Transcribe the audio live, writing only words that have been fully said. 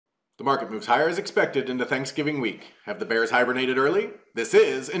The market moves higher as expected into Thanksgiving week. Have the bears hibernated early? This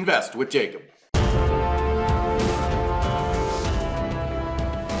is Invest with Jacob.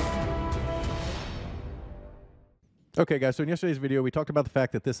 Okay, guys, so in yesterday's video, we talked about the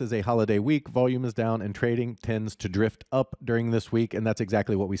fact that this is a holiday week. Volume is down and trading tends to drift up during this week, and that's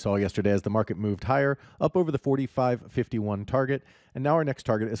exactly what we saw yesterday as the market moved higher, up over the 45.51 target, and now our next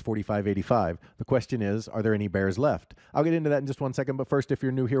target is 45.85. The question is, are there any bears left? I'll get into that in just one second, but first, if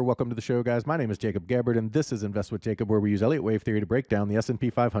you're new here, welcome to the show, guys. My name is Jacob Gabbard, and this is Invest with Jacob, where we use Elliott Wave Theory to break down the SP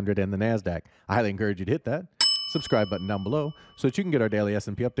 500 and the NASDAQ. I highly encourage you to hit that subscribe button down below so that you can get our daily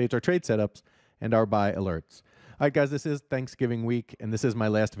S&P updates, our trade setups, and our buy alerts. All right, guys, this is Thanksgiving week, and this is my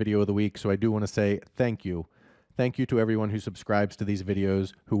last video of the week, so I do want to say thank you. Thank you to everyone who subscribes to these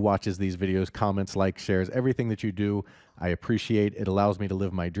videos, who watches these videos, comments, likes, shares, everything that you do. I appreciate it. It allows me to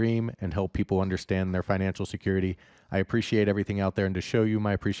live my dream and help people understand their financial security. I appreciate everything out there, and to show you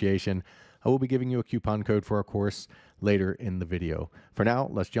my appreciation, I will be giving you a coupon code for our course later in the video. For now,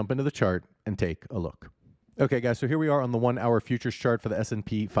 let's jump into the chart and take a look. Okay, guys, so here we are on the 1-hour futures chart for the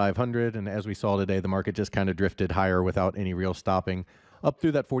S&P 500, and as we saw today, the market just kind of drifted higher without any real stopping, up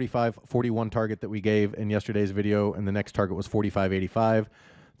through that 45.41 target that we gave in yesterday's video, and the next target was 45.85.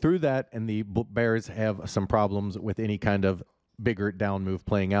 Through that, and the bears have some problems with any kind of bigger down move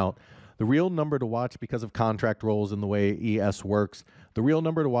playing out. The real number to watch, because of contract rolls and the way ES works, the real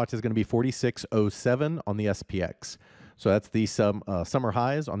number to watch is going to be 46.07 on the SPX. So that's the summer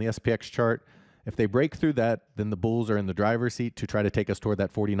highs on the SPX chart. If they break through that, then the bulls are in the driver's seat to try to take us toward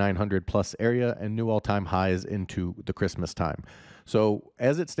that 4,900 plus area and new all-time highs into the Christmas time. So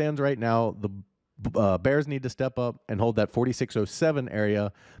as it stands right now, the bears need to step up and hold that 46.07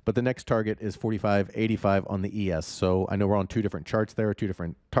 area, but the next target is 45.85 on the ES. So I know we're on two different charts there, two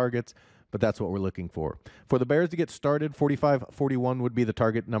different targets, but that's what we're looking for. For the bears to get started, 45.41 would be the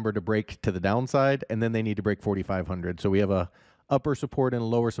target number to break to the downside, and then they need to break 4,500. So we have a upper support and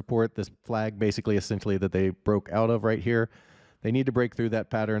lower support, this flag basically essentially that they broke out of right here. They need to break through that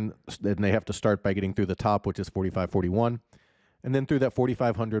pattern, and they have to start by getting through the top, which is 45.41. And then through that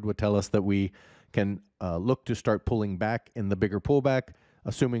 4,500 would tell us that we can look to start pulling back in the bigger pullback,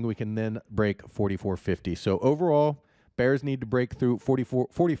 assuming we can then break 44.50. So overall, bears need to break through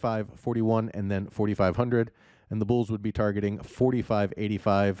 45.41 and then 4,500. And the bulls would be targeting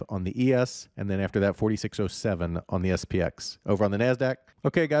 45.85 on the ES, and then after that, 46.07 on the SPX. Over on the NASDAQ.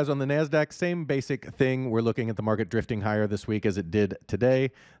 Okay, guys, on the NASDAQ, same basic thing. We're looking at the market drifting higher this week as it did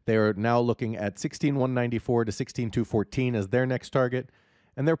today. They are now looking at 16,194 to 16,214 as their next target,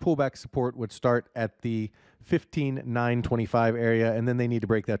 and their pullback support would start at the 15,925 area, and then they need to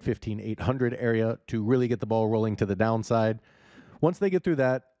break that 15,800 area to really get the ball rolling to the downside. Once they get through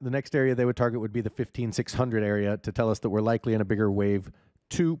that, the next area they would target would be the 15,600 area to tell us that we're likely in a bigger wave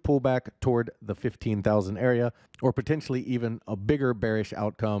to pull back toward the 15,000 area, or potentially even a bigger bearish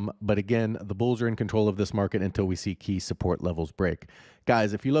outcome. But again, the bulls are in control of this market until we see key support levels break.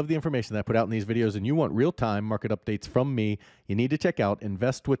 Guys, if you love the information that I put out in these videos and you want real-time market updates from me, you need to check out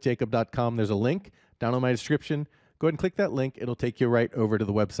investwithjacob.com. There's a link down in my description. Go ahead and click that link. It'll take you right over to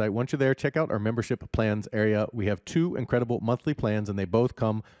the website. Once you're there, check out our membership plans area. We have two incredible monthly plans, and they both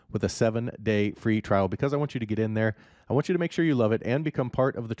come with a 7-day free trial because I want you to get in there. I want you to make sure you love it and become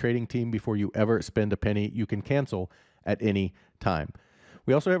part of the trading team before you ever spend a penny. You can cancel at any time.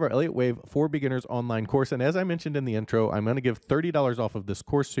 We also have our Elliott Wave for Beginners online course, and as I mentioned in the intro, I'm going to give $30 off of this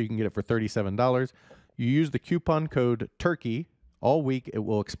course so you can get it for $37. You use the coupon code TURKEY all week. It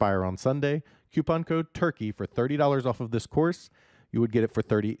will expire on Sunday. Coupon code TURKEY for $30 off of this course. You would get it for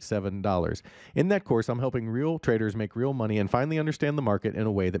 $37. In that course, I'm helping real traders make real money and finally understand the market in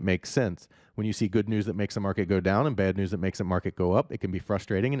a way that makes sense. When you see good news that makes the market go down and bad news that makes the market go up, it can be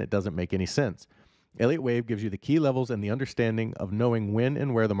frustrating and it doesn't make any sense. Elliott Wave gives you the key levels and the understanding of knowing when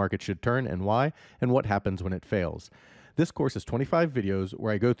and where the market should turn and why, and what happens when it fails. This course is 25 videos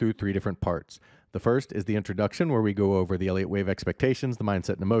where I go through 3 different parts. The first is the introduction, where we go over the Elliott Wave expectations, the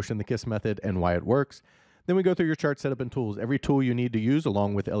mindset and emotion, the KISS method, and why it works. Then we go through your chart setup and tools, every tool you need to use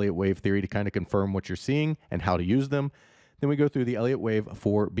along with Elliott Wave Theory to kind of confirm what you're seeing and how to use them. Then we go through the Elliott Wave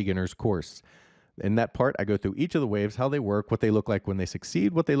for Beginners course. In that part, I go through each of the waves, how they work, what they look like when they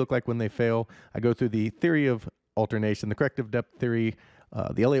succeed, what they look like when they fail. I go through the theory of alternation, the corrective depth theory,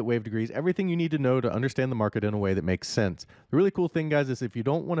 the Elliott Wave degrees, everything you need to know to understand the market in a way that makes sense. The really cool thing, guys, is if you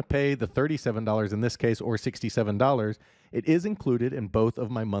don't want to pay the $37 in this case or $67, it is included in both of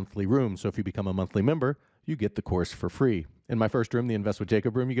my monthly rooms. So if you become a monthly member, you get the course for free. In my first room, the Invest with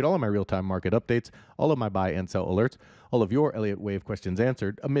Jacob room, you get all of my real-time market updates, all of my buy and sell alerts, all of your Elliott Wave questions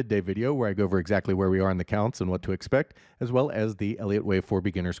answered, a midday video where I go over exactly where we are in the counts and what to expect, as well as the Elliott Wave for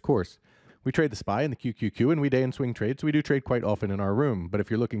Beginners course. We trade the SPY and the QQQ, and we day and swing trade, so we do trade quite often in our room. But if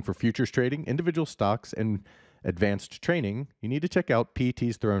you're looking for futures trading, individual stocks, and advanced training, you need to check out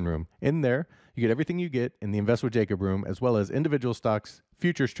PT's Throne Room. In there, you get everything you get in the Invest with Jacob room, as well as individual stocks,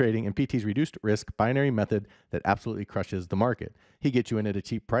 futures trading, and PT's reduced risk binary method that absolutely crushes the market. He gets you in at a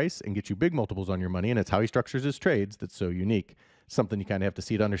cheap price and gets you big multiples on your money, and it's how he structures his trades that's so unique. Something you kind of have to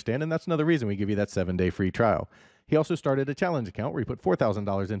see to understand, and that's another reason we give you that 7-day free trial. He also started a challenge account where he put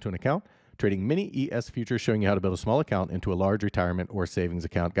 $4,000 into an account, trading mini ES futures, showing you how to build a small account into a large retirement or savings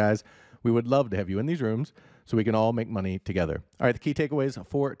account. Guys, we would love to have you in these rooms so we can all make money together. All right, the key takeaways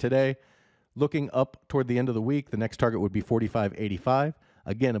for today. Looking up toward the end of the week, the next target would be 45.85.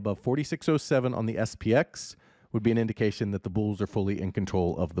 Again, above 46.07 on the SPX would be an indication that the bulls are fully in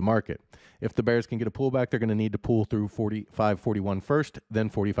control of the market. If the bears can get a pullback, they're going to need to pull through 45.41 first, then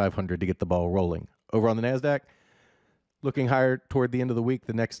 4,500 to get the ball rolling. Over on the NASDAQ, looking higher toward the end of the week,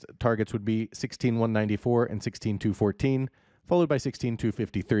 the next targets would be 16,194 and 16,214, followed by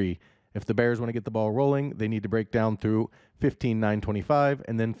 16,253. If the bears want to get the ball rolling, they need to break down through 15,925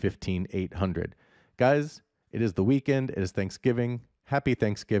 and then 15,800. Guys, it is the weekend. It is Thanksgiving. Happy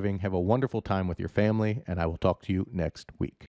Thanksgiving. Have a wonderful time with your family, and I will talk to you next week.